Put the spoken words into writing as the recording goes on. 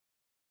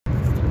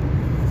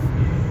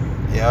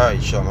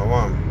Alright,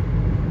 Shalom.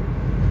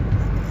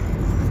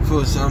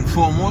 First and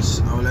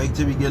foremost, I would like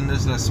to begin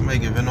this lesson by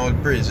giving all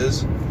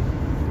praises,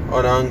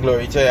 honor and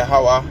glory to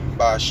Yahweh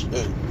Ba'ashem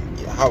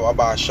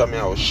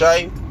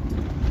Yahushai,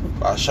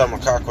 Ba'ashem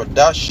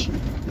HaKakodash,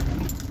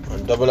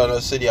 and double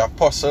honors to the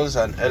apostles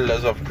and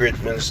elders of Great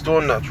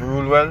Millstone that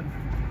rule well.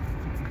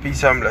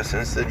 Peace and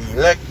blessings to the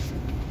elect.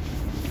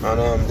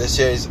 And this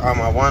here is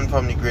Amma One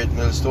from the Great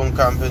Millstone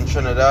camp in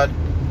Trinidad,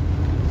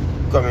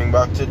 coming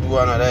back to do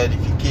another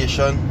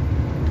edification.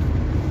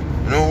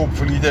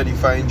 Hopefully to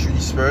edifying through the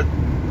Spirit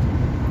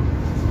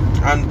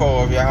and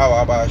power of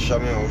Yahweh Ba'ashem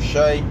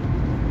Yahushai.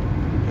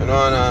 And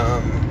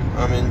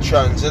I'm in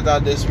transit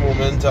at this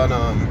moment, and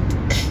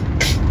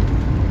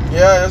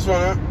yeah, I just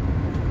wanna.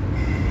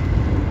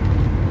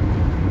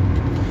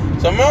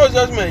 So I was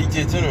just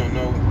meditating,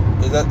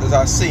 there's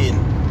a saying,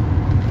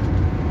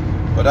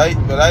 but I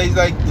is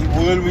like the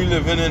world we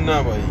living in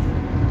now, boy.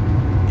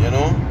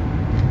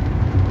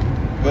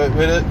 But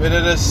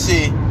whether they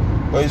say,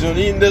 but it's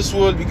only in this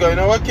world, because in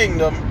our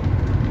kingdom,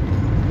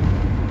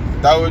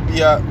 that would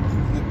be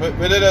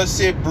whether they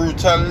say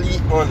brutally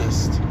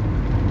honest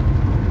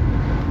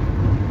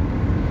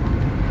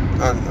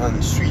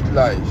and sweet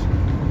lies.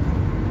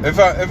 If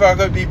I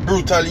could be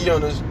brutally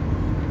honest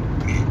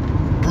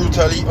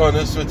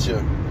with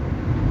you,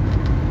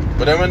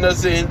 but then when they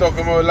say talking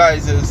about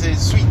lies, they say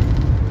sweet.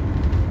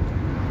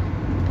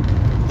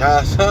 You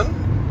understand?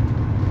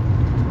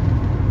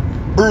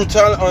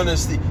 Brutal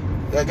honesty.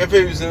 Like if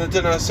you're using it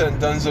in a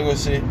sentence, I go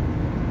say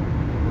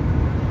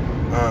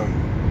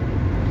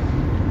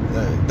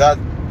that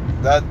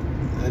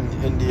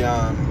in the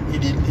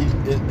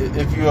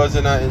if he was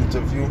in an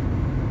interview,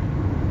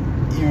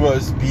 he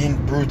was being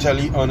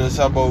brutally honest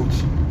about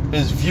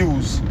his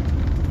views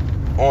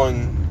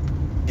on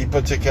the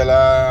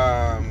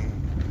particular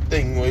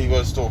thing where he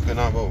was talking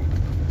about.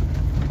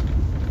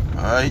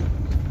 Alright?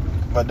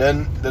 But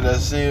then they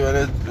say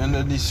when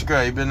they're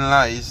describing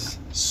lies,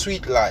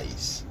 sweet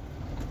lies.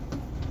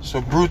 So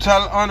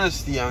brutal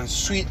honesty and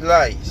sweet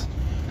lies.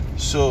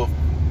 So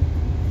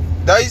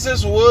that is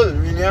this world,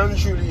 really and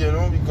truly,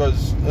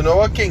 because in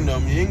our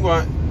kingdom, you ain't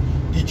going.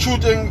 The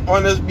truth and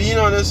being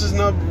honest is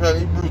not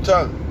really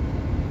brutal.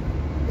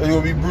 It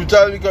will be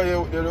brutal because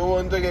you don't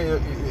want to get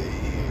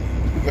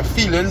your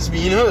feelings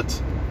being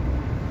hurt.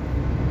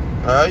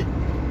 Alright?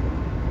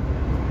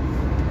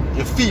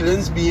 Your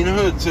feelings being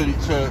hurt.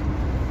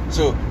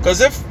 So,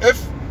 because if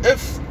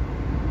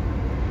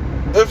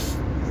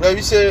let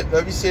me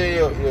say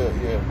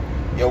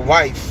your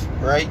wife,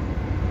 right,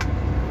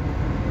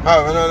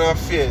 having an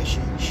affair,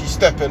 she's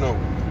stepping out,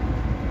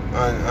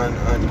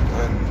 and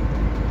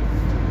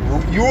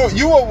you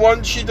would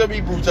want she to be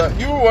brutal.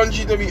 You would want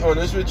she to be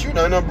honest with you,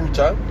 not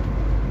brutal.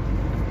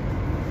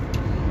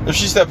 If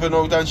she's stepping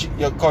out and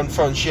you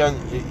confront she and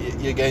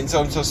you're getting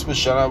some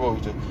suspicion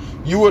about it,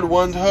 you would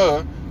want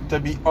her to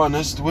be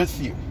honest with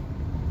you.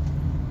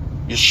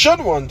 You should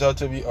want her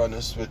to be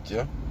honest with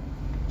you.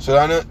 So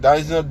that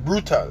is not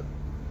brutal.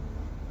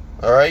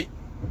 Alright?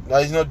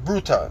 That is not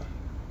brutal.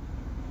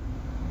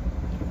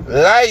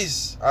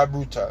 Lies are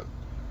brutal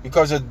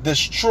because it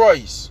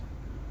destroys.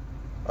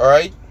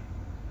 Alright?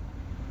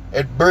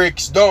 It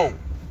breaks down.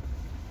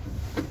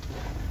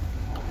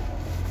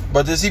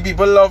 But you see,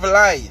 people love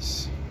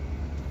lies.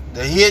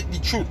 They hate the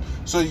truth.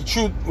 So the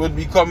truth would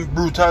become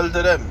brutal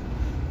to them.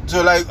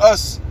 So like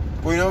us,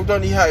 going out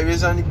on the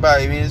highways and the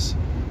byways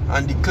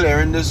and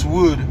declaring this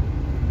word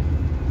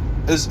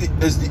is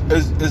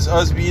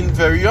us being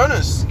very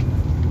honest.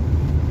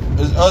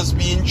 Is us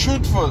being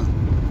truthful.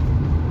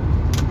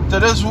 To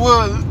this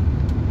world,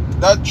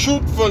 that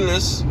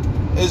truthfulness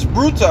is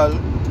brutal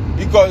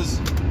because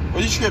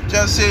what the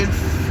scripture says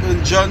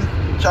in John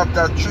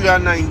chapter 3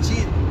 and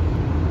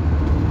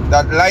 19,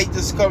 that light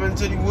is coming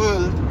to the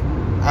world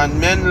and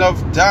men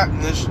love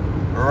darkness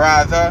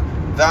rather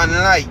than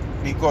light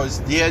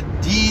because their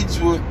deeds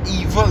were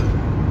evil.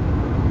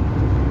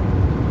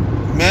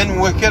 Men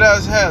wicked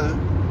as hell,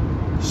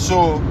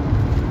 so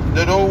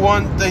they don't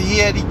want to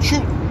hear the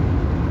truth.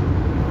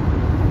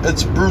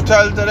 It's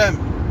brutal to them.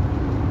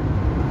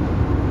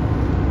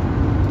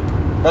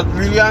 But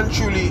really and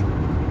truly,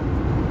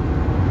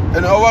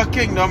 in our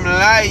kingdom,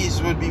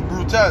 lies would be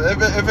brutal. If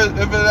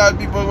that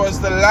people was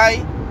to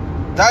lie,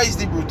 that is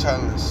the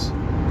brutalness.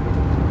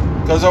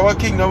 Because our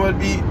kingdom would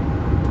be,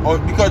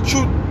 because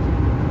truth,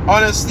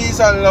 honesty is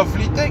a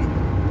lovely thing.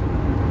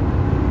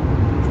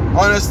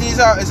 Honesty is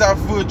a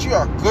virtue,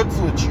 a good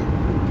virtue.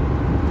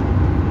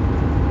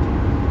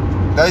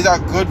 That is a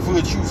good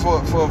virtue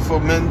for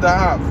men to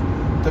have.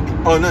 To be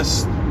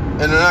honest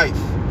in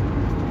life.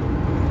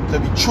 To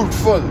be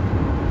truthful.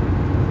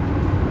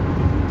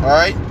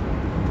 Alright?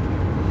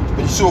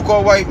 But the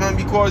so-called white man,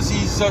 because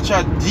he's such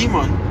a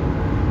demon,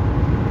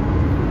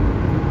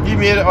 he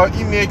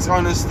makes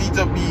honesty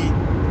to be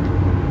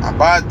a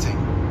bad thing.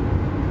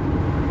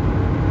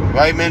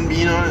 White men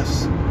being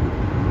honest.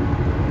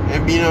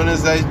 And being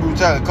honest, that is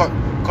brutal.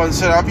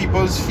 Consider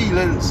people's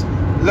feelings.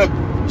 Look,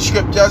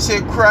 scripture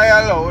say, cry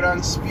aloud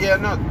and spare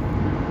not.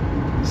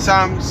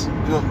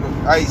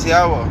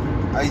 Isaiah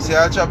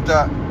Isaiah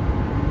chapter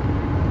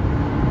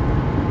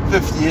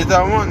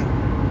 58:1.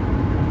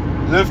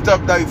 Lift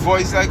up thy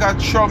voice like a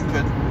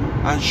trumpet,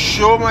 and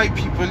show my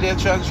people their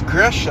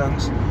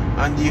transgressions,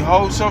 and the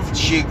house of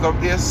Jacob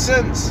their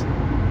sins.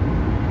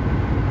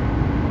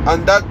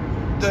 And that,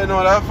 in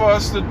order for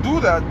us to do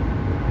that,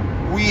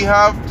 we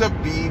have to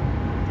be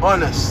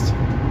honest.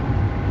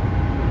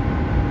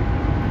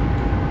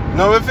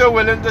 Now, if you're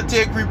willing to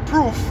take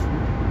reproof,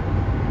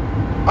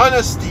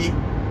 honesty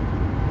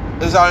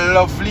is a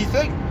lovely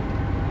thing.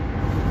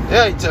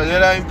 Yeah, I tell you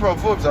that in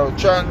Proverbs. I'll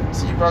try and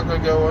see if I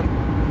can get one.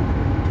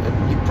 In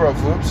the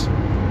Proverbs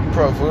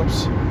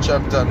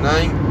chapter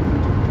 9.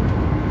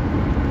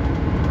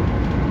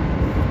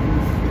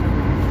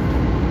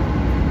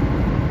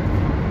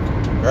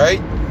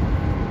 Right?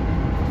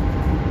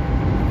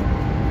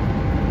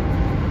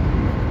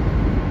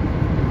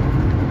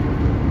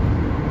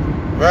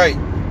 Right.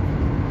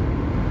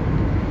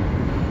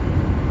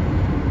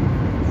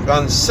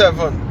 And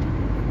 7.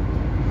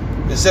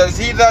 It says,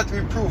 he that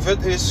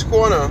reproveth a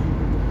scorner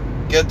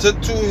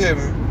getteth to him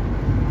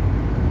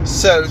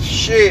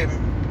self-shame,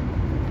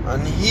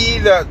 and he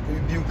that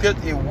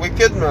rebuketh a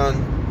wicked man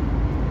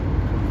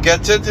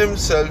getteth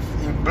himself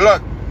a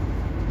blood.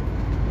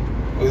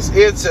 Verse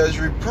 8 says,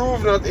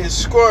 reprove not a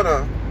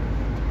scorner,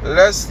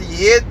 lest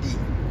he hate thee,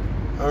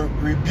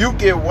 and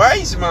rebuke a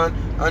wise man,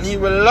 and he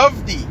will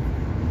love thee.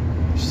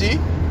 See?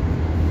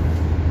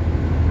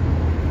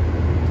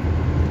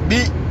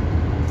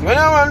 When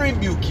I want to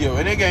rebuke you,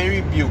 when I get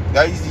rebuked,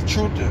 that is the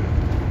truth.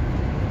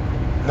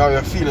 Now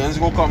your feelings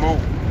go come out.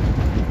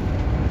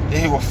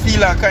 You go feel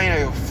that kind of,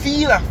 you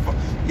feel that.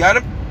 You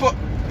have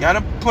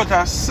to put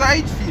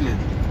aside feeling.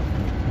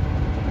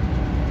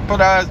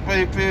 Put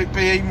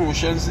your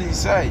emotions to the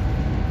side.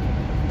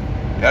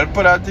 You have to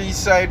put that to the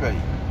side, buddy.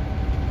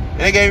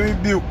 When you get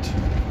rebuked,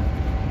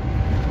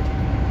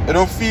 you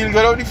don't feel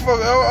good. How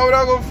would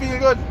I go feel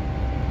good?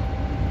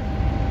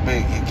 But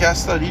you can't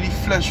study the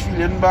flesh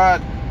feeling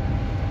bad.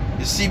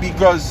 You see,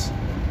 because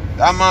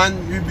that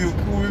man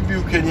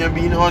rebuking you,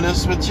 being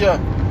honest with you.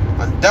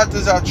 And that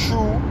is a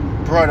true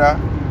brother.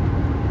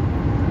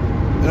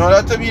 In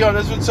order to be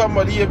honest with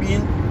somebody, you're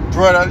being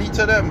brotherly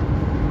to them.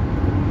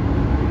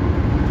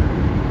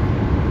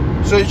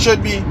 So it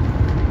should be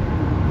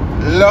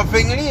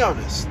lovingly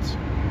honest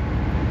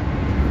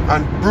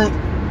and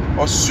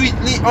or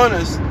sweetly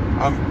honest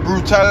and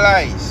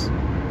brutalize.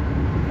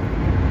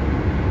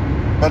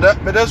 But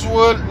this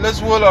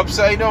world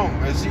upside down,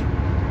 you see.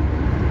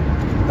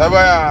 That's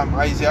why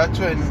Isaiah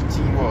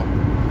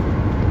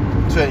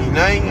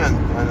 29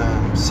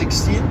 and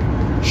 16.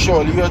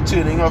 Surely your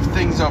turning of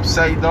things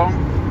upside down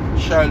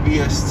shall be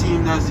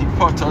esteemed as the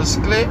potter's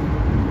clay.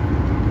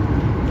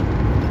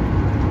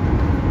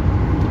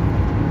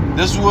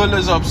 This world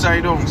is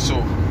upside down,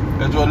 so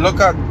let us look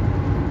at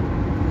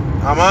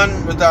a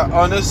man with an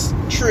honest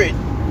trait,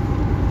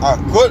 a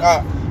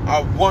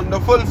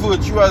wonderful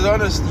virtue as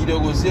honesty. They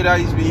will say that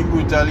he's being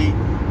brutally.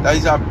 That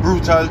is a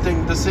brutal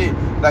thing to say.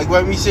 Like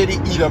when we say the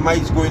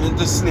Edomites going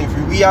into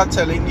slavery, we are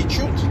telling the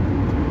truth.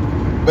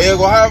 But you're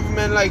going to have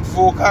men like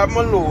Vocab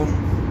Malone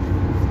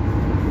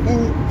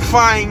who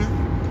find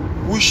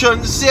we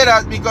shouldn't say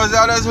that because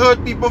that has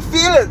hurt people's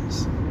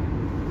feelings.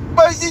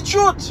 But it's the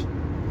truth.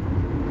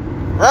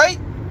 Right?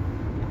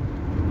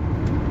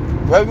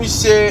 When we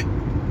say,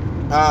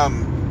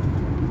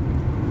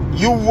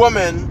 you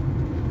woman,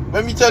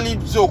 when we tell you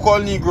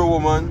so-called Negro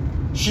woman,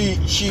 she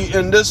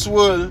in this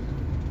world,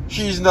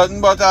 she's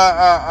nothing but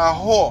a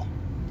whore.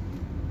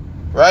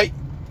 Right?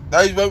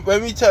 That is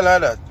when we tell her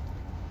that,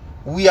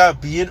 we are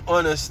being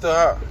honest to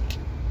her.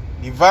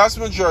 The vast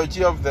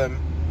majority of them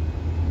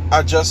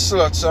are just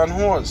sluts and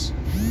whores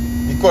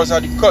because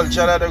of the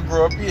culture that they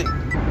grew up in.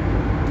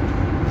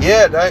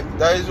 Yeah,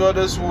 that is what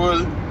this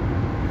world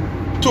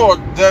taught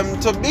them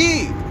to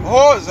be.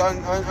 Whores and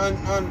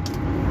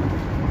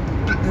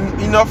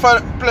enough,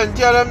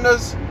 plenty of them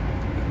just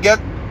get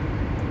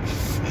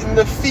in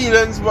the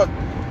feelings. But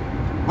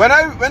when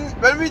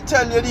we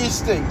tell you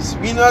these things,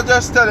 we're not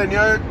just telling you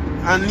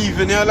and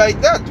leaving you like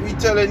that. We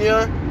telling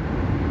you,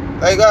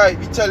 like, alright,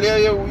 we tell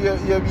you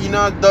you're being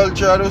an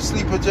adulterer, don't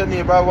sleep with your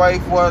neighbor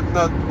wife,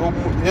 whatnot,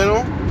 you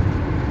know.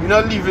 We're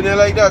not leaving you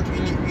like that.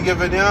 We're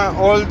giving you an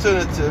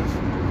alternative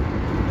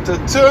to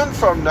turn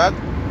from that.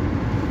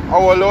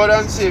 Our Lord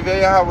and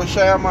Savior,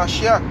 Yahushua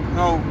Mashiach.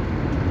 Now,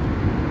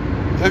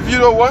 if you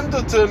don't want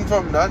to turn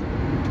from that,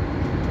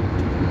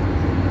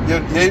 you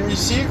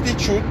receive the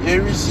truth,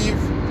 you receive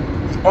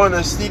the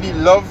honesty, the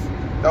love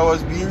that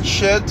was being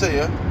shared to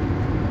you.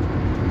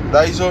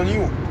 That is on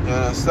you. You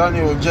understand?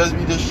 You will just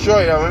be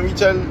destroyed. And when we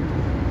tell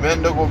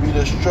men that will be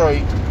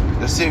destroyed,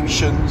 they say we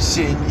shouldn't be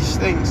saying these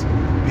things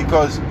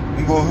because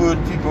we go hurt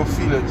people's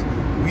feelings.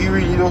 We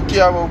really don't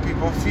care about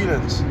people's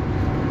feelings.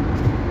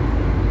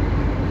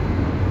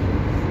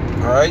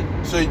 Alright?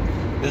 So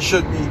it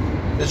should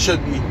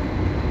be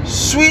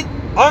sweet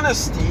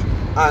honesty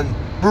and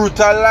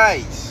brutal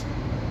lies.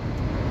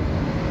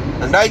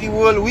 And that's the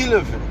world we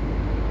live in.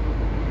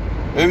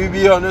 When we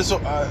be honest,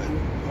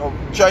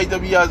 try to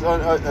be as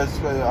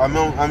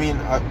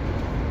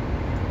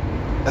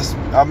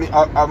I mean,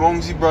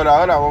 amongst the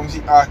brotherhood, amongst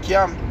the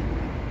Arkham,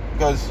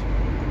 because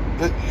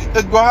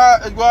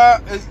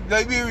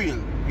let's be real,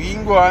 we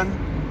ain't go on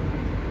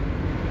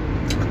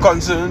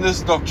concerning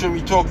this doctrine,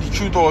 we talk the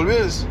truth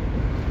always.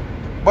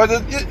 But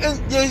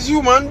there's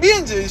human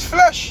beings, it's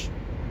flesh.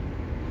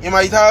 You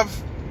might have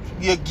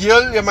your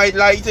girl, you might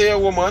lie to your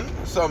woman,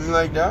 something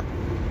like that.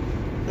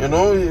 You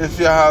know, if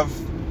you have,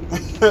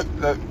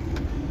 like,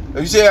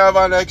 if you say you have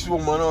an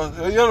ex-woman, or,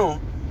 you know,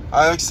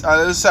 a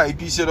little side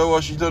piece of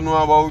what she don't know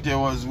about you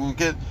was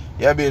working.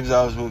 Yeah, babes,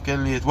 I was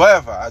working late.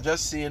 Whatever, I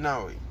just say it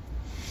now.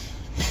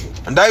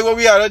 And that's what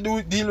we have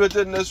to deal with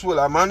in this world.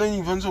 A man ain't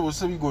even supposed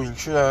to be going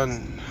through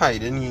and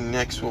hiding the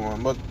next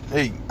woman. But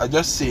hey, I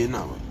just say it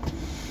now.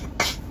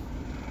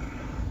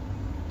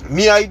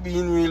 Me, I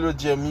being real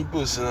with you, me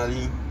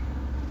personally,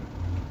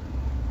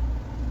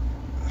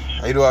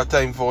 I don't have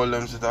time for all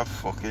them sort of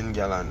fucking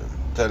gal and them.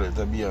 Tell it,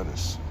 to be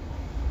honest.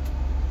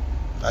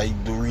 I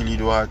really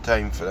don't have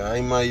time for that.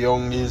 I'm my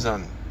young days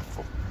and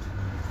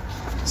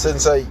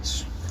since I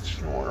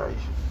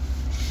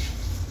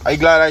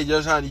glad I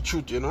just had the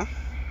truth, you know.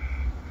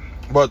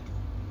 But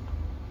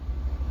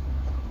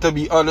to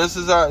be honest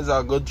is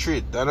a good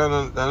trait.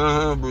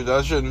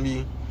 That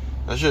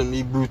shouldn't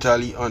be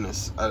brutally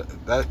honest.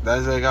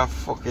 That's like a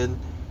fucking,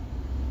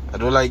 I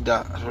don't like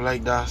that. I don't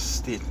like that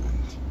statement.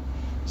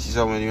 See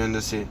somebody when they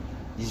say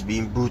he's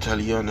being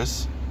brutally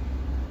honest.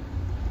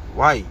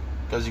 Why?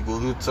 Because you go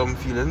hurt some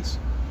feelings.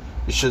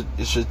 You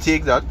should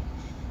take that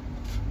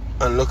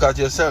and look at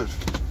yourself.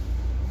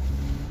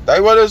 That's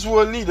what this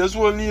world need. This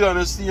world need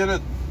honesty in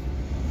it.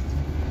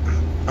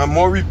 And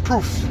more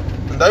reproof.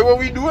 And that's what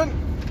we doing.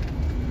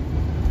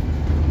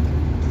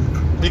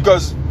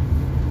 Because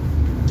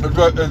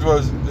it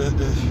was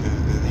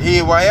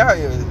haywire,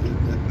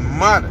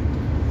 mad.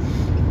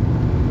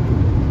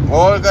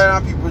 All kind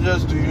of people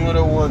just doing what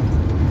they want.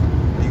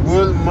 The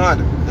world mad.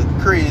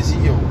 It's crazy,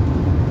 yo.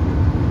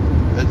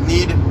 It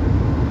need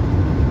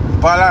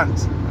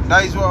balance. And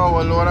that is what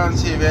our Lord and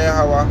Savior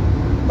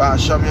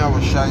Bahasham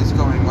Yahushua is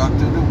coming back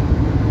to do.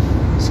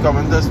 He's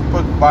coming to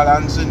put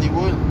balance in the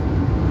world.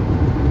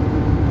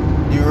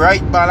 The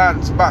right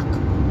balance back.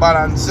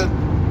 Balance it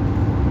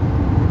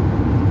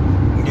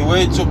the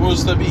way it's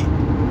supposed to be.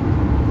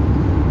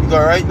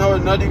 Because right now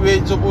it's not the way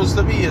it's supposed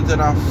to be. It's in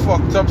a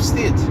fucked up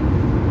state.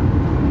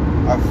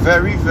 A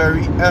very,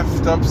 very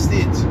effed up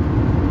state.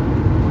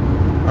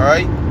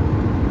 Alright?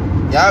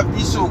 You have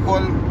these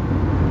so-called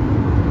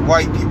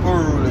white people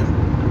ruling,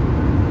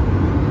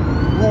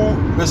 who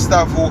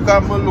Mr.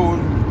 Volker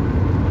Malone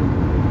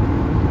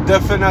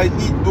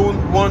definitely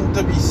don't want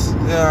to be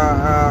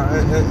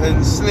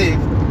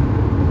enslaved.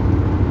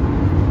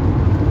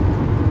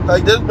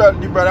 Like this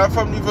the brother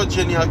from the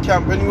Virginia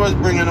camp, when he was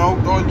bringing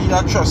out all the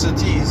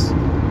atrocities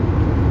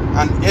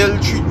and ill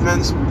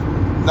treatments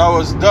that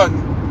was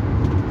done,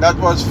 that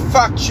was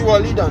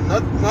factually done,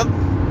 not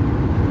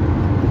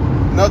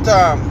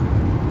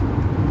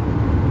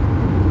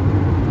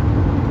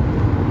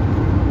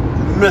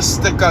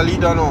mystically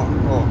done or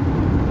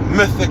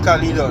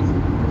mythically done.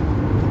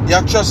 The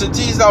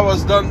atrocities that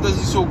was done to the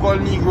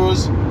so-called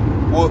Negroes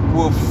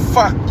were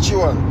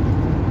factual.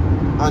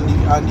 And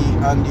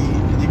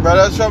the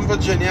brothers from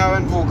Virginia,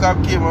 when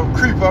Vocab came up,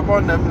 creep up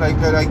on them like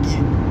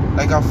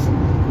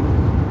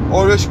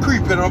always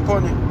creeping up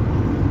on it.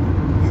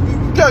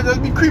 You can't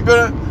just be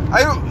creeping.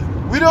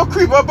 We don't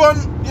creep up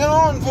on, you know,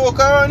 on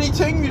Vocab or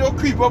anything. We don't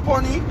creep up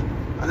on it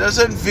and just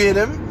invade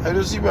him. I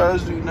don't see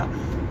brothers doing that.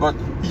 But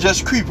he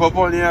just creep up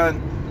on you,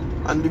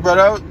 and the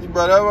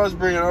brother was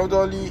bringing out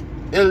all the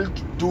ill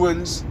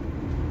doings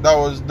that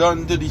was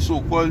done to the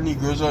so-called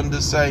Negroes on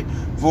this side.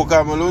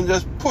 Volker Malone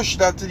just pushed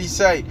that to the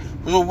side.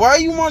 So why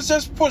you must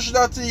just push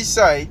that to the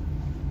side?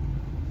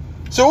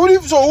 So who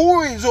is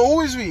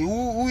we?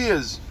 Who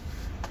is?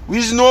 We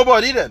is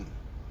nobody then.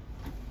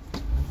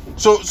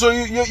 So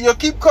you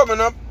keep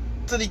coming up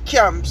to the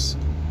camps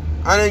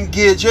and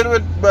engaging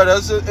with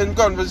brothers in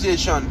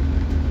conversation.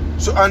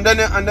 So and then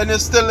you're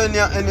still in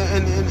the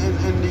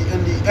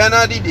end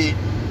of the day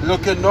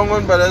looking down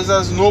on brothers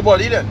as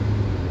nobody then.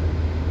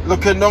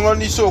 Looking down on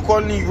the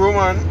so-called Negro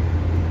man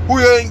who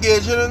you're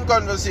engaging in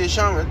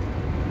conversation with,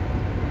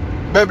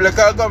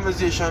 biblical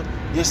conversation,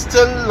 you're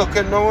still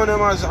looking down on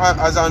him as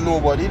a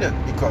nobody then.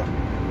 Because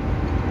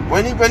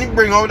when he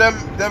bring out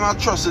them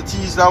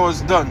atrocities that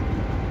was done,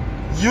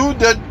 you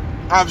did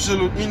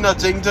absolutely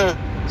nothing to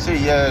say,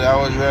 yeah, that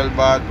was real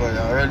bad, but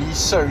I'm really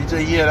sorry to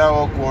hear that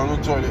was going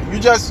on to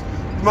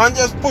you. Man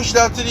just push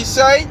that to the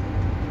side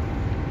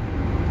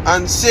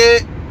and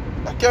say,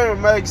 I can't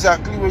remember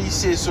exactly what he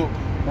said. So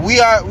we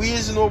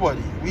is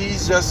nobody. We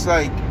is just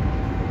like,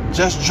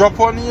 just drop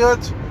on the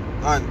earth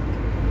and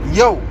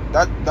yo,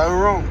 that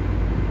wrong.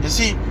 You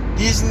see,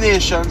 these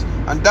nations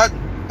and that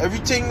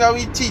everything that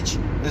we teach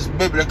is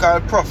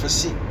biblical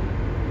prophecy.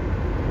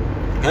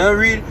 And I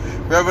read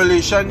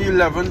Revelation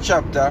 11th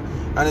chapter,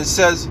 and it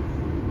says,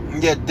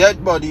 their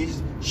dead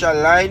bodies shall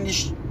lie in the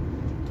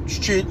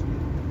street,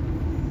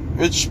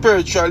 which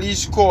spiritually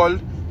is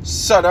called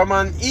Sodom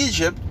and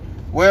Egypt,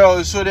 where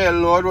also their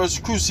Lord was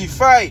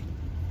crucified.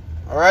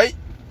 Alright?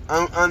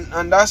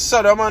 And that's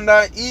Sodom and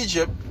that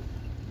Egypt.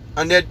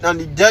 And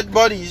the dead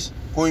bodies,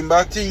 going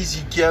back to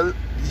Ezekiel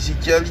the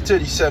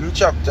 37th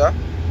chapter.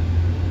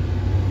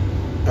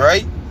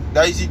 Alright?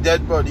 That is the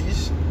dead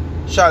bodies.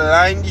 Shall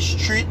line the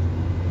street.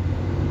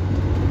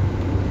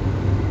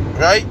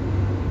 Right?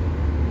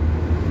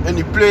 In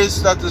the place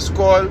that is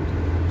called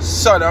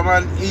Sodom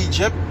and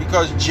Egypt.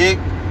 Because Jake,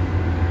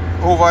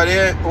 over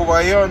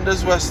here on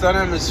this western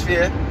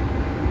hemisphere,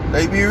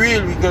 like be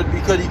real, we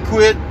could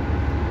equate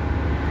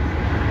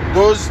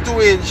those two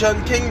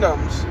ancient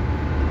kingdoms,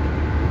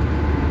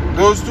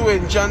 those two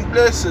ancient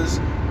places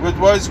with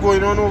what's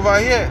going on over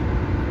here.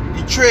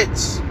 The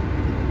traits.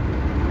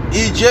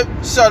 Egypt,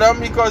 Sodom,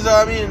 because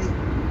I mean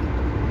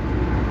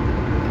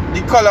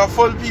the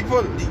colorful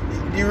people,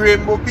 the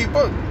rainbow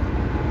people.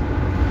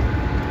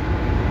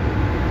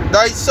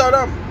 That is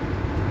Sodom.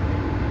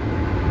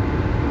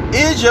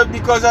 Egypt,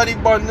 because of the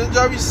bondage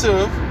that we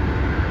serve,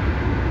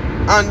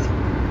 and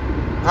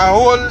a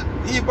whole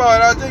heap of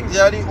other things.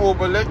 There are the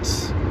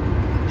obelisks,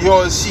 the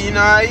old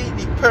Sinai,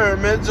 the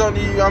pyramids on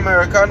the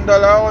American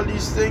dollar, all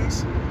these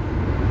things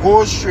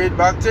go straight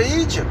back to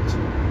Egypt.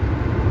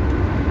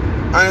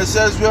 And it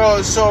says where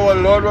also our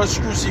Lord was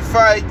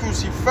crucified,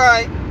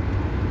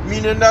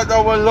 meaning that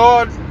our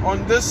Lord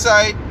on this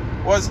side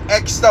was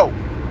X'd out.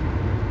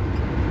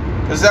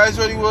 Because that is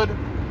what the word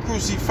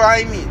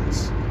crucify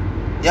means.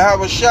 You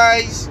have a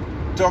Shai's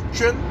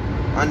doctrine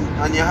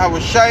and you have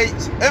a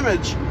Shai's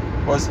image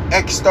was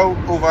X'd out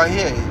over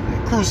here.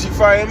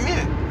 Crucify him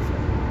here.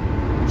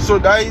 So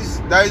that is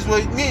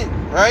what it means,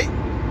 right?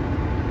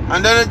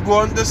 And then it go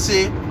on to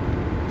say,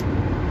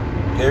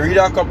 they read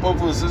a couple of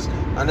verses,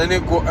 and then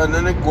it go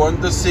on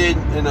to say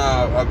in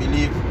I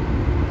believe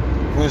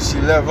verse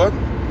 11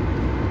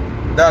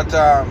 that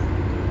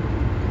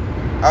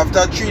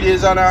after 3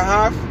 days and a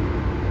half,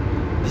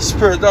 the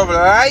spirit of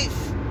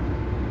life,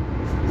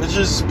 which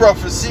is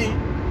prophecy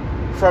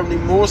from the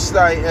Most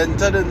High,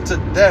 entered into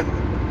them.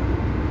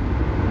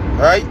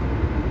 Right?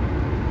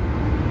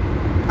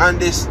 And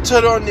they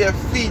stood on their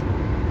feet,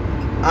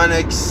 and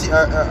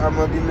I'm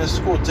going to be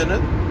misquoting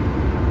it.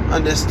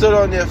 And they stood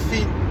on their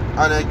feet,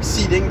 an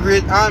exceeding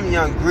great army,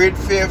 and great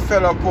fear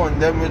fell upon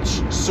them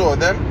which saw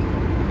them.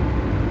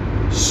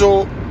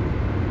 So,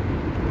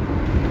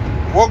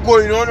 what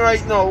going on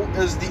right now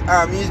is the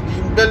army is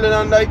being built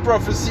under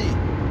prophecy.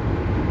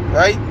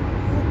 Right?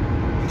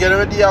 Get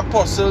with the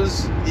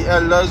apostles, the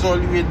elders all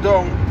the way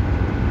down.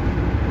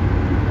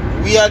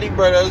 We are the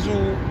brothers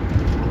who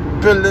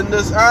building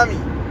this army.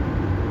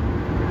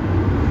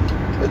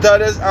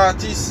 That is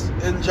artist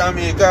in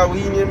Jamaica.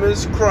 His name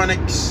is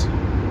Chronix.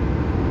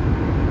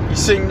 He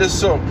sing this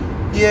song.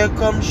 Here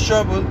comes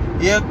trouble,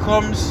 here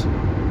comes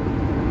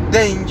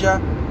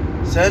danger,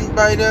 sent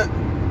by the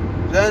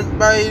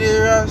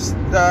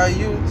Rasta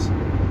youth.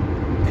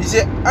 He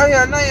say,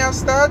 I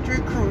start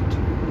recruit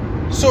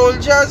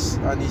soldiers,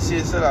 and he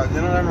says that,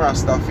 you know them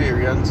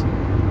Rastafarians.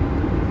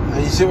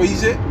 And he say what he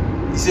say?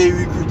 He say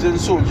recruiting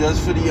soldiers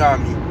for the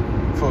army,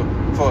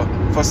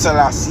 for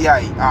Selassie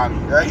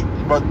army, right?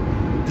 But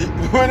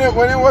when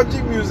you watch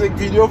the music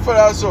video for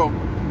that song,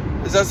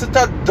 it's just a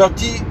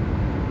dirty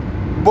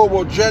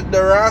Bobo Dread,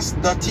 the Ras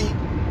dirty,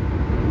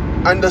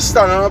 and the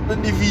standing up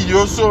in the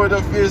video so with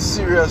the face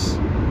serious.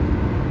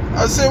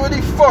 I say, what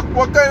the fuck?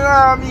 What kind of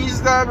army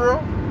is that,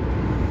 bro?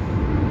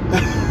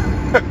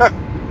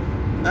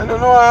 I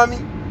don't know army.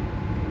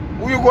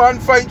 Who you go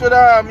and fight with the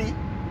army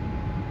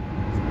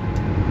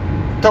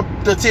to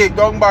take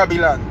down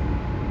Babylon?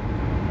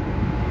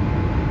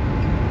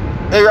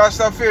 Hey,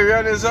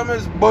 Rastafarianism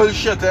is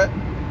bullshit, eh?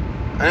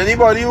 And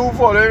anybody who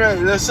follow me,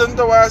 listen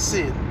to what I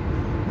say.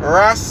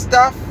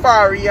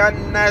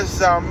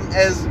 Rastafarianism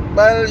is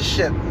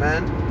bullshit,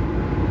 man.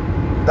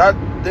 That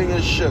thing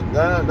is shit.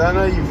 That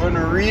not even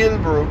real,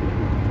 bro.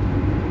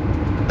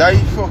 That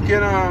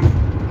fucking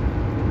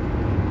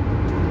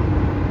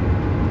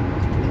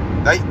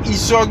that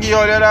Esau give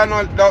all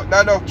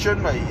that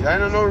doctrine, man.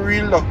 That ain't no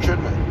real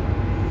doctrine, man.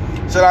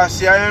 So I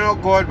say I ain't no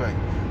God, man.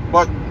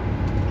 But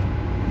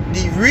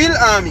the real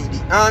army,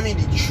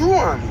 the true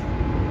army,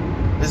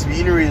 is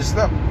being raised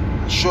up.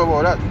 Sure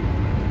about that.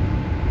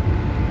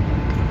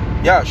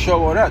 Yeah, sure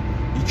about that.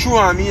 The true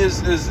army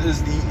is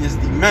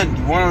the men,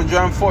 the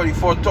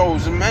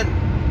 144,000 men.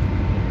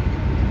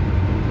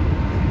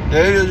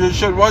 Yeah, you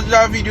should watch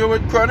that video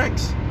with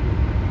Chronix.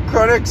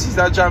 Chronix is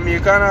a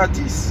Jamaican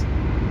artist.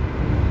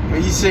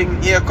 Where he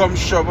sing, here comes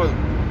trouble,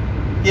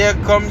 here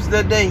comes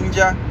the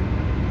danger.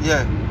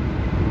 Yeah,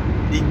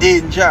 the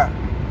danger.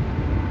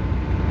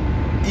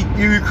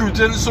 He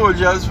recruiting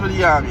soldiers for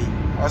the army.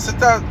 I said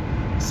that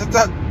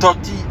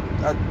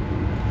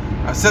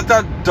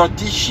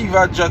dirty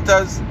Shiva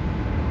Juttas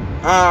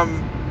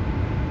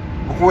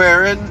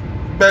wearing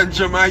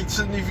Benjamites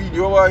in the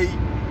video. Why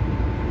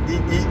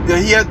the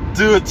hair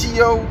dirty,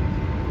 yo.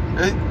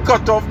 They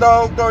cut off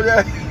down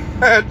their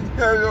head.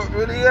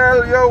 What the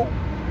hell, yo?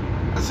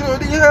 I said, what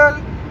the hell?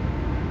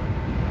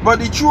 But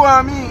the true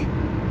army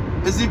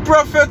is the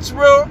prophets,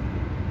 bro.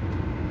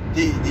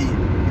 The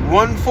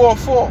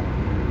 144.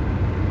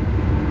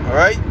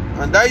 Alright?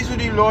 And that is what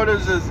the Lord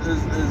is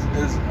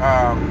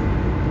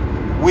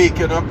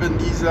waking up in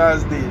these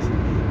last days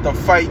to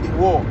fight the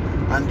war.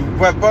 And the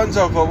weapons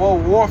of our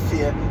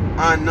warfare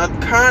are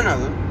not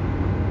carnal,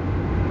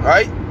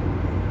 right?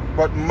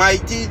 But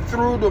mighty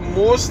through the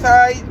Most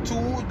High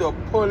to the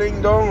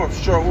pulling down of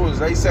strongholds.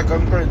 Like 2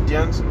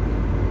 Corinthians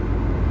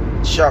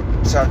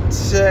chapter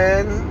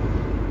 10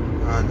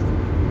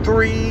 and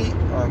 3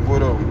 and go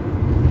down.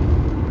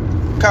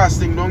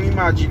 Casting down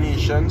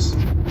imaginations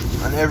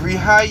and every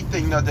high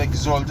thing that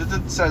exalted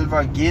itself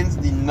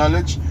against the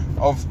knowledge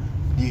of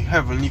the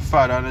Heavenly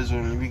Father and His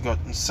only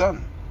begotten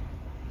Son.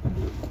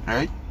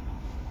 Right?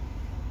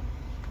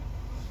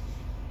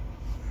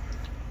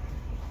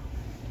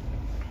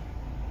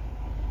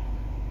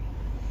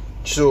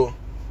 So,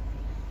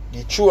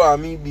 the true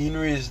army being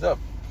raised up.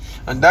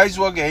 And that is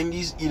what getting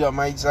these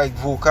Edomites like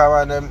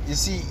Vocab and them. You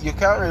see, you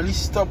can't really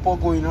stop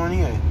what's going on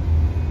here.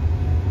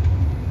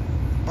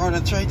 Bro,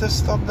 they tried to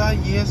stop that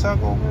years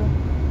ago, bro.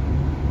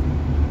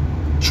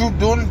 Truth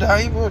don't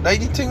die, bro. That's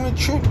the thing with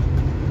truth.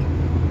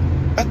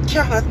 It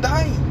cannot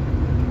die.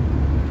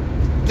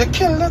 They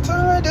killed it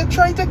already. They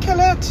tried to kill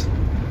it.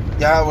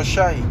 Yahweh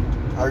Shai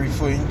are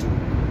referring to.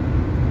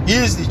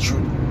 Here's the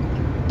truth.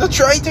 They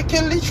tried to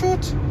kill the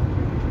truth.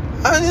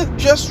 And it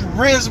just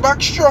raised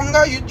back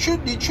stronger. The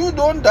truth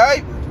don't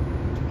die, bro.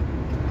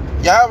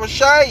 Yahweh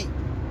Shai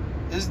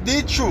is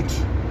the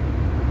truth.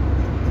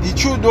 The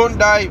truth don't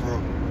die, bro.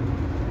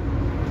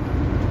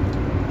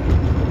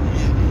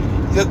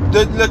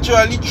 They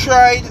literally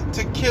tried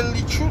to kill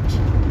the truth.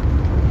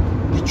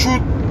 The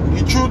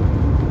truth.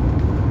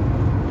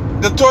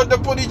 They thought they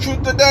put the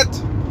truth to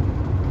death.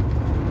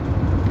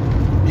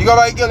 You got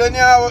by killing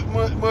you,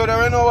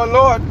 murdering our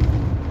Lord.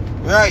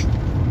 Right.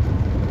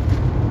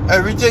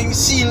 Everything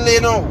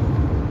sealed now.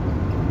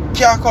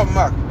 Can't come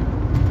back.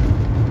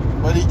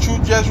 But the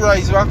truth just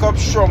rise back up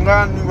stronger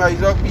and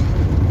rise up.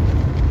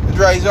 It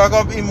rise back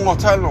up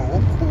immortal now.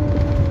 Oh,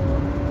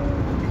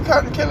 you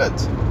can't kill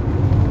it.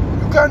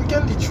 You can't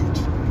kill the truth.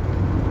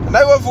 And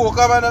that's what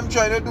Vocab and them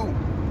trying to do.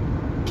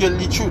 Kill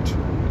the truth.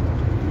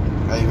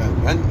 Like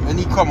when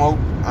he come out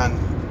and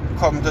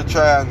come to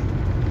try and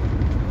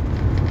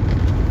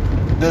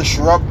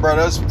disrupt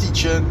brothers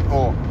teaching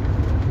or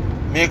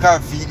make a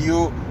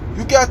video,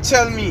 you can't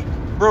tell me,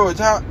 bro,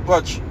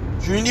 watch,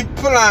 during the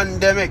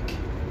pandemic,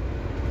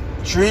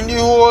 during the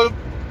whole,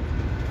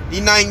 the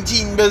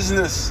 19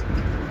 business,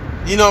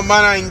 the number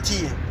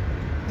 19,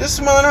 this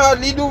man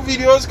hardly do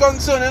videos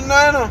concerning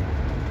that, no?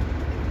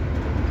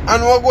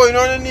 And what's going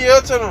on in the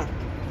earth, no?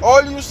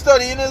 All you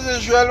studying is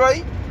Israel,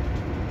 right?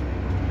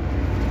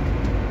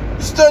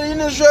 Studying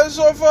Israel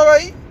so far,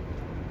 right?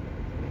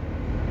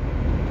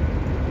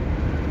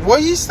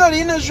 What you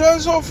studying Israel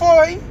so far,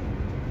 right?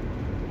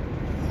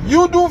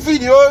 You do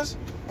videos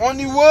on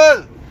the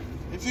world.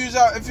 If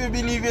you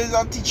believe you're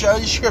a teacher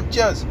of the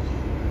scriptures,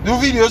 do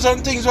videos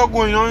on things that are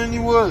going on in the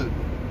world.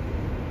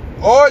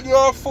 All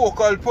your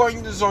focal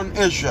point is on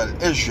Israel.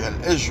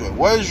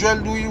 What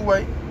Israel do you,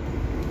 right?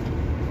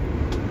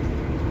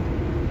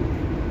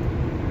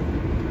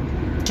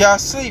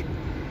 Can't sleep.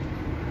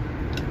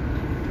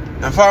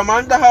 And for a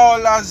man to have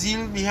all that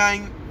zeal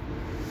behind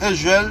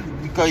Israel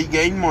because he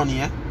getting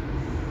money,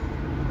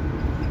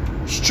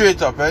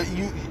 straight up,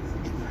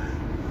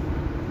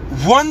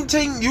 one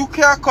thing, you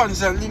can't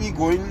constantly be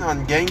going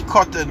and getting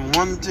caught in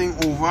one thing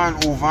over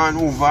and over and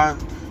over.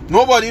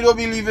 Nobody don't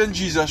believe in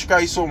Jesus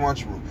Christ so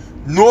much, bro.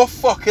 No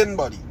fucking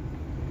body.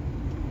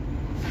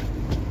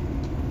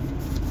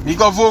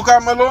 Because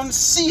Vocab Malone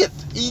see it.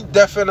 He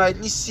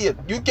definitely see it.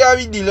 You can't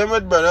be dealing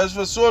with brothers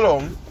for so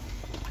long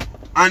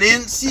and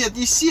then see it.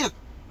 He see it.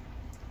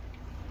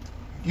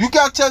 You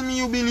can't tell me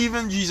you believe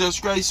in Jesus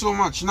Christ so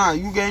much. Nah,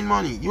 you getting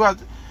money. You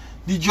have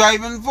the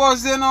driving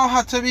force there now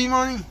had to be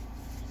money.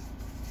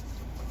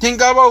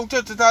 Think about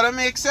it. It had to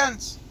make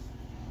sense.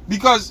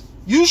 Because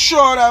you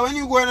sure that when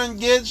you go and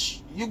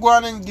engage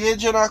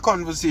in a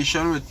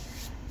conversation with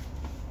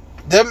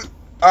them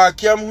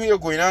Akim who you're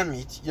going and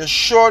meet, you're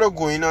sure to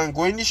go in and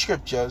go in the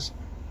scriptures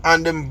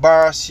and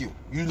embarrass you.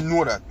 You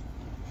know that.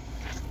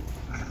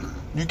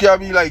 You can't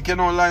be like, you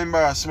know, like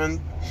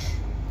embarrassment.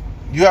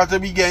 You have to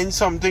be getting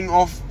something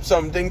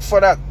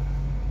for that.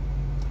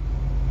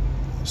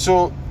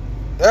 So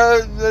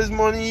there's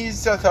money he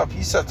set up.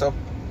 He set up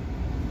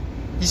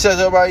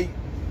by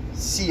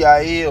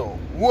CIA or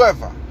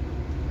whoever.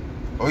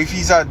 Or if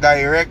he's a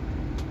direct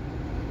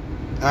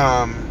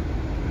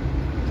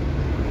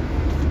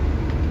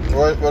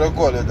what do you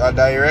call it? A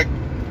direct,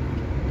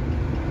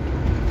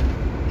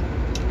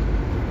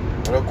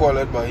 what do you call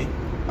it, boy?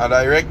 A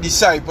direct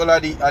disciple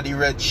of the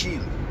Red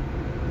Shield,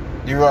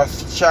 the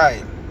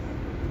Rothschild.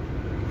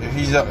 If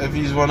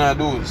he's one of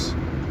those,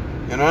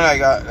 you know,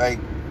 like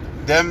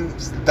them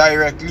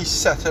directly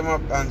set him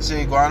up and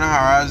say go and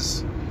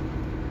harass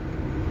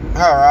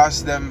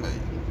them, boy.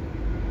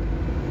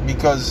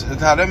 Because it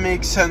had to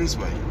make sense,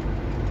 boy.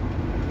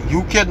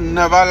 You can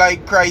never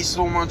like Christ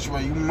so much, boy.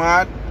 You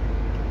mad?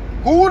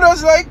 Who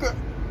does like,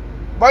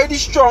 by the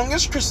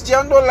strongest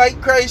Christian don't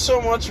like Christ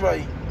so much,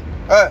 boy?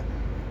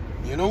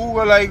 You know who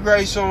will like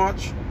Christ so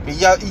much?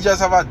 He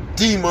just have a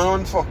demon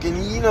on fucking.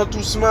 He not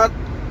too smart.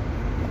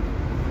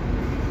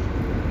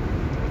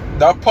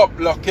 That pop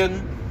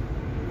locking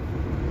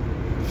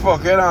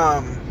fucking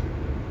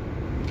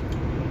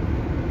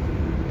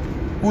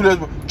who does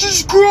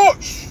Jesus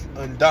Christ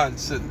and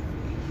dancing.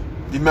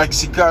 The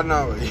Mexican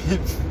now, the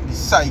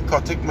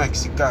psychotic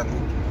Mexican.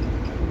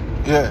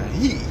 Yeah,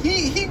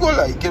 he go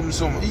like him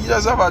so much. He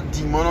just have a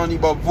demon on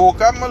him, but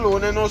Vocab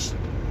Malone and us,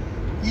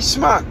 he's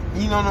smart.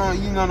 He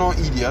no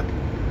idiot.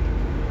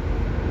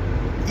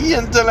 He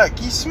intellect,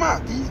 he's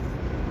smart.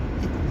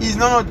 He's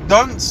not a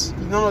dunce,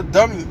 he's not a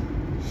dummy.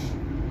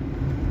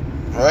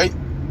 Right?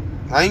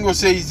 I ain't gonna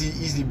say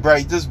he's the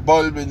brightest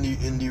bulb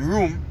in the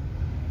room,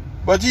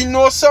 but he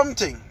knows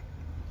something.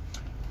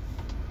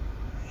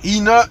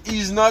 He's not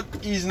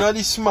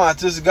the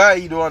smartest guy.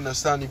 He don't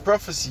understand the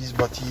prophecies,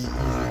 but he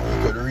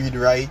could read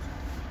right.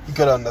 He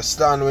could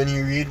understand when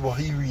he read what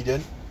he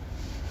reading.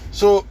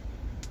 So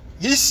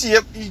he see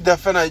it, he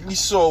definitely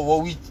saw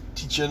what we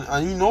teaching,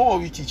 and he know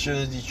what we teaching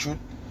is the truth.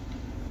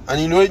 And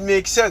he know it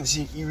makes sense.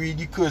 He read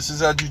the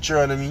curses of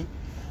Deuteronomy.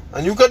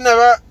 And you could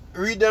never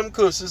read them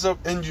curses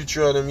up in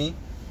Deuteronomy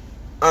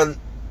and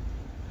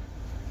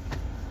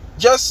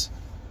just,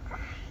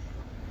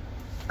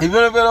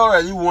 even if it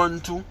already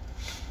want to,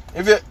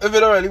 if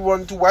it already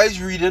want to, why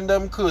is reading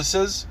them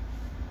curses?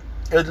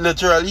 It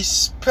literally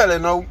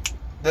spelling out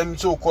them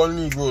so-called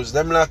Negroes,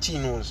 them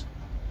Latinos,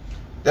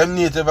 them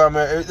Native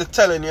Americans. It's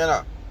telling you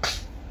that.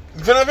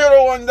 Even if you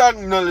don't want to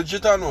acknowledge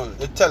it and all,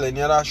 it's telling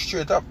you that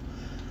straight up.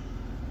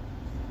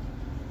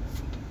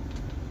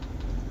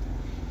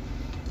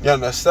 You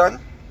understand?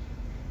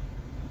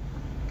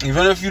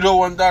 Even if you don't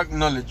want to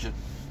acknowledge it,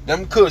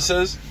 them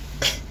curses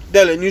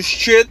telling you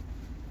straight.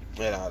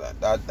 Yeah,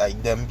 that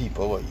like them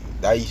people, boy.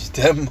 That is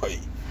them, boy.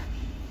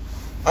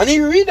 And he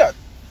read that.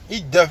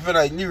 He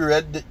definitely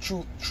read the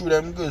through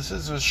them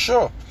curses for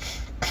sure.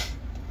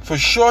 For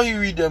sure he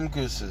read them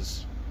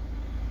curses.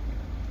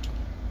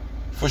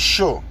 For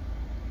sure.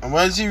 And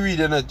once he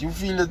reading it, you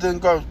feel it in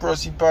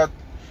across the path.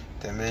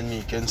 Them men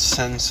making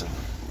sense.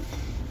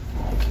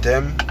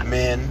 Them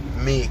men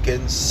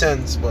making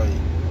sense, boy.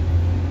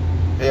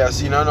 Hey, I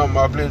seen a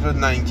number plate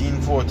with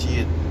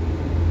 1948.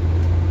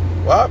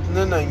 What happened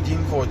in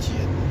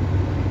 1948?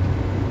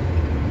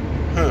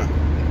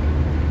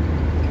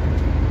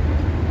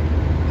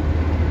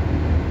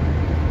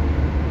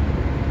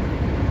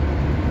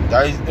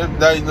 If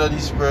that is not the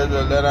spread,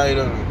 well, then I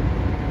don't know.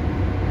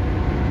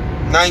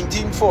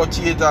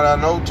 1948, and I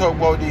now talk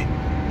about the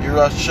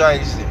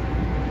Rothschilds there.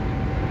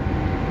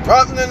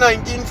 What happened in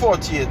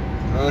 1948?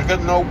 Look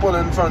at now pull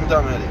in front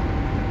of me there.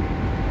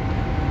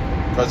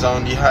 Because I'm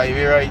on the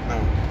highway right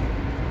now.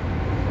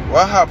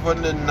 What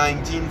happened in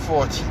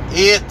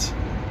 1948?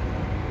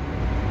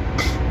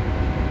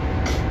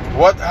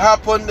 What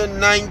happened in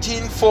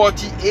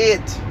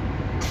 1948?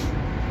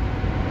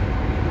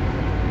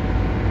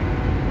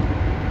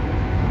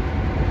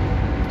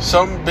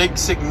 Some big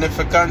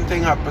significant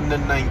thing happened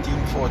in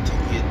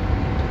 1948.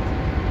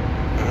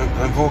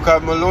 And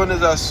Vocab Malone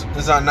is a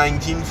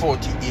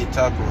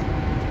 1948er, bro.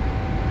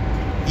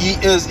 He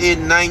is a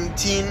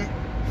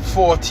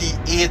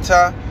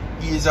 1948er.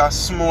 He is a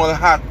small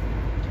hat.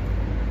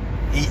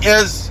 He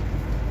is.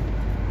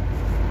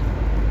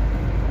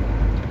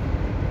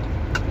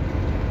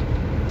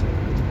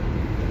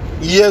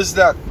 He is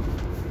that.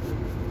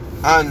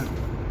 And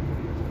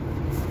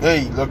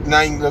hey, look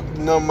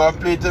number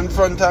plate in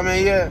front of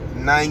me here.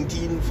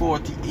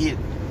 1948.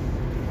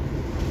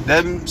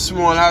 Them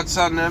small hats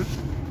on them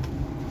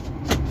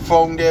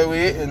found their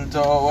way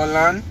into our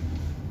land.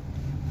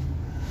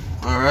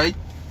 Alright.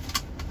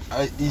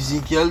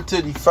 Ezekiel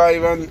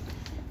 35 and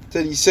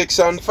 36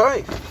 and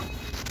 5.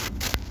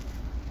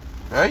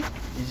 Right?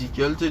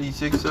 Ezekiel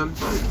 36 and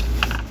 5.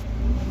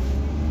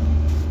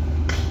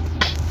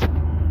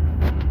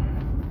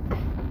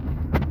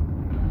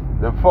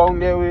 They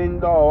found their way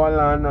into our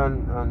land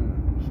and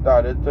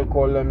started to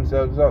call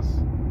themselves us.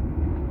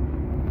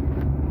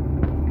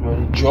 With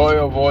the joy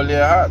of all they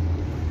had.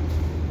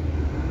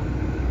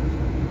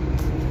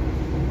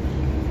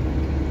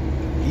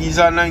 He's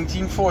a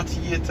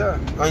 1948er.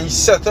 And he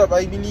set up,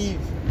 I believe.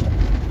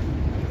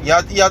 He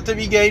had to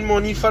be getting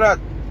money for that.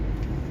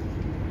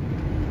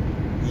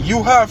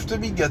 You have to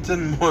be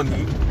getting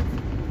money.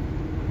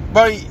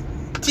 But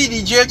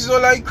TD Jakes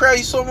don't like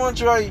Christ so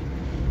much, right?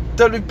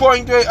 To the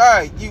point where,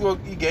 alright, you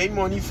getting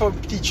money for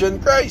teaching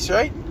Christ,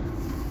 right?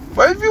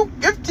 But if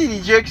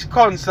TD Jakes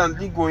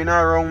constantly going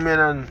around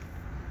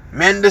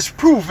men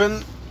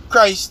disproving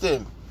Christ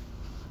them,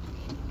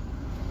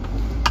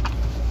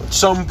 at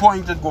some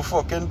point it go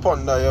fucking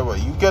ponder you, boy.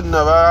 You can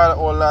never have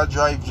all that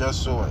drive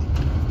just so, right?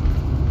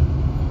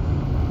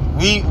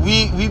 We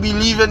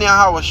believe in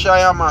Yahweh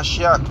Shai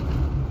HaMashiach.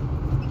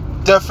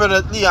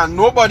 Definitely, and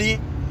nobody,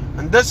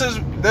 and this is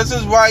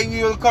why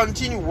we will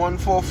continue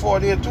 144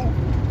 too.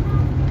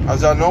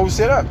 As I now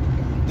say that.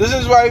 This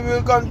is why we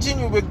will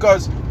continue,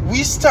 because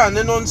we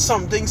standing on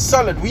something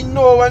solid. We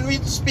know when we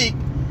speak,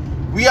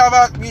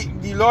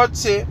 the Lord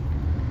say,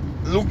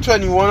 Luke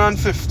 21 and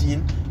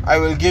 15, I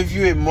will give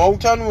you a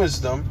mouth and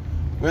wisdom,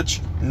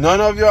 which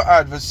none of your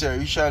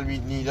adversaries shall be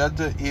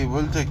neither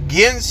able to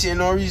gainsay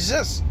nor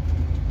resist.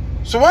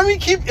 So when we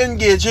keep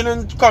engaging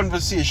in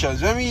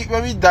conversations, when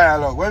we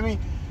dialogue, when we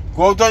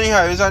go out on the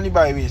highways and the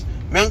byways,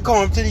 men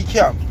come up to the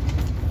camp,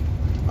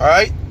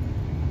 alright?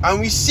 And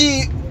we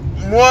see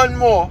more and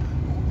more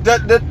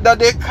that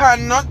they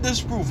cannot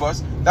disprove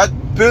us. That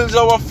builds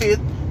our faith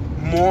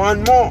more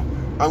and more.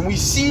 And we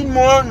see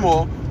more and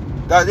more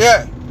that,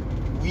 yeah,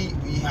 we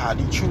had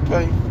the truth,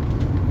 right?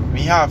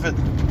 We have it.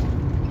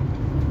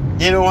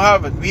 They don't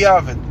have it. We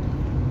have it.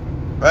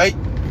 Right?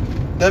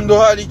 Them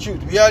don't have the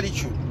truth. We have the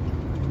truth.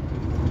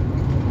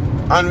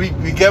 And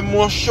we get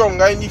more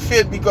stronger in the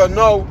faith because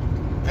now,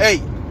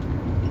 hey,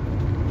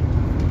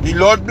 the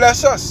Lord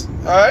bless us.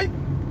 Alright?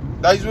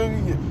 That is what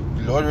we get.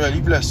 The Lord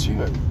really bless you,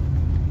 right?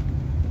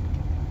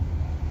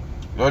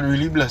 Lord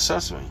really bless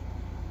us, right?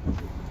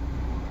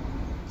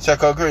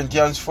 2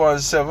 Corinthians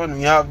 4:7,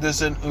 we have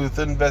this in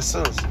earthen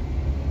vessels.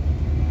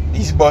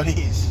 These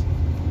bodies.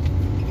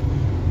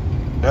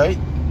 Right?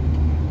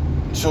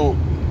 So,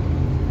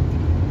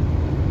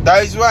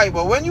 that is why.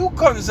 But when you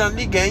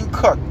constantly getting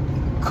cut,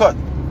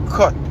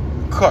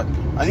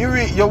 and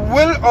you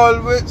will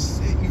always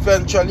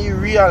eventually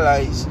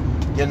realize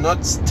you're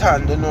not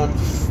standing on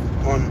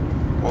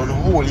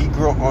holy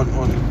ground,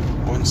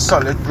 on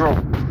solid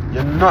ground.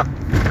 You're not.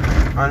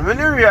 And when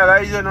you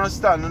realize you're not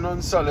standing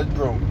on solid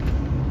ground,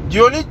 the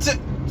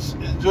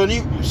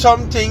only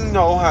something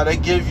now had to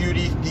give you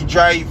the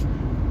drive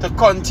to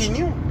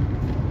continue.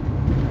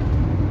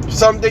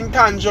 Something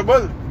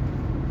tangible.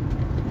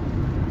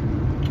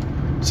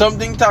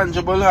 Something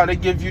tangible had to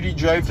give you the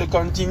drive to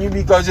continue,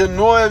 because you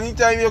know every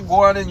time you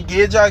go and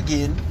engage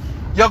again,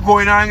 you're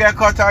going and get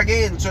cut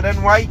again. So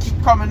then why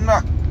keep coming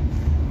back?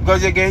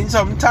 Because you're getting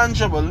something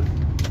tangible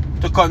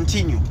to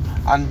continue.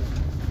 And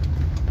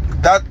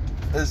that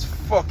is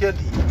fucking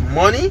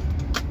money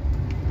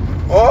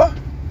or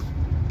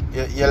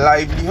your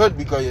livelihood,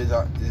 because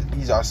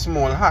he's a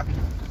small hat.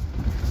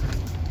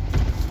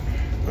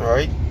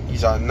 Alright?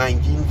 He's a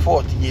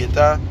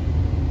 1948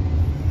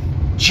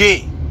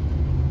 J.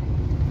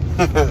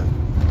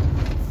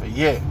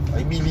 Yeah,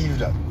 I believe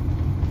that.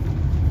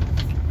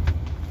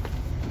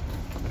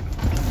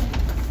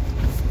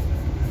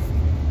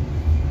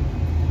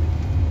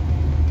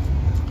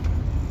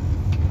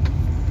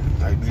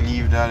 I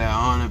believe that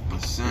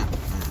 100%, man.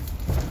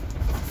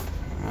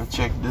 I'll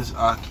check this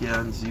arc here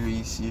and see what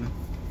you see.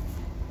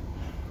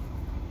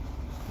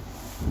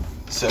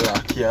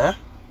 Salakia.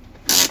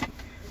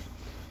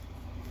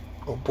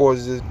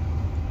 Opposite.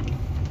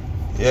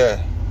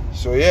 Yeah.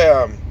 So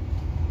yeah,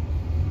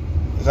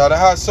 that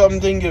has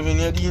something giving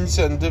you the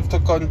incentive to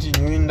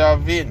continue in that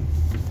vein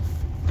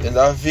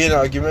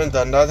argument,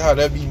 and that had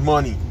to be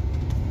money.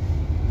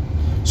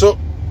 So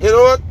you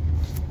know what?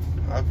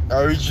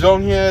 I reached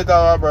down here to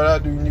our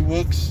brother doing the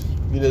works.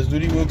 We just do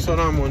the works on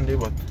a Monday,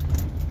 but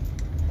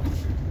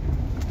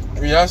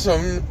we have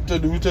something to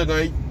do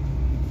tonight.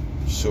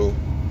 So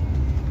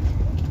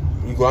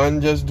we go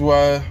and just do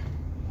a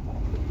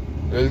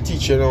little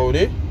teaching out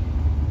there,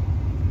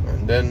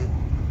 and then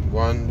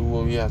go and do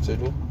what we have to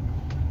do.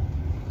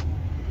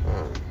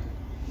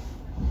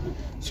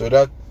 So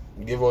that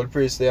give all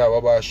praise there,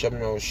 Baba Hashem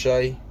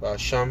Yahushai,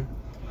 Basham,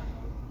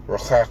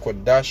 Rachak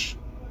Kodash,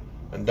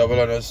 and double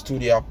honors to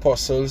the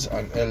apostles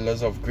and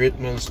elders of Great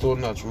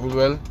Millstone that rule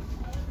well.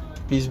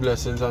 Peace,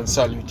 blessings, and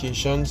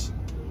salutations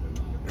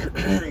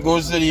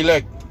goes to the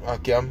elect.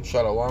 Akim,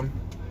 Shalom,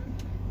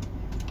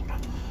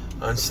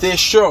 and stay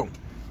strong.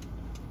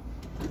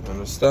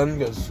 Understand?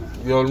 Because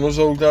we almost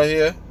out of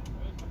here.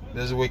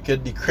 There's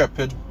wicked,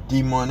 decrepit,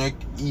 demonic,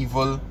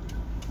 evil,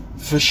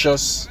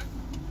 vicious,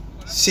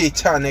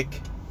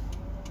 satanic,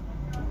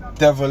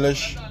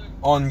 devilish,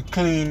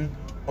 unclean,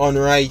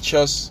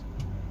 unrighteous,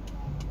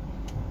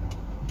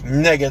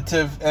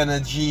 negative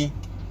energy,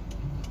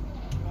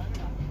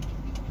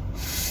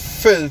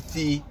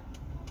 filthy,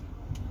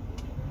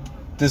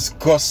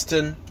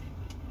 disgusting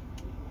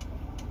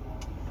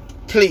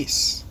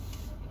place.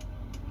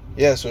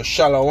 Yeah, so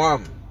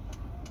shalom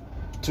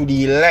to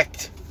the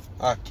elect.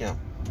 Akim.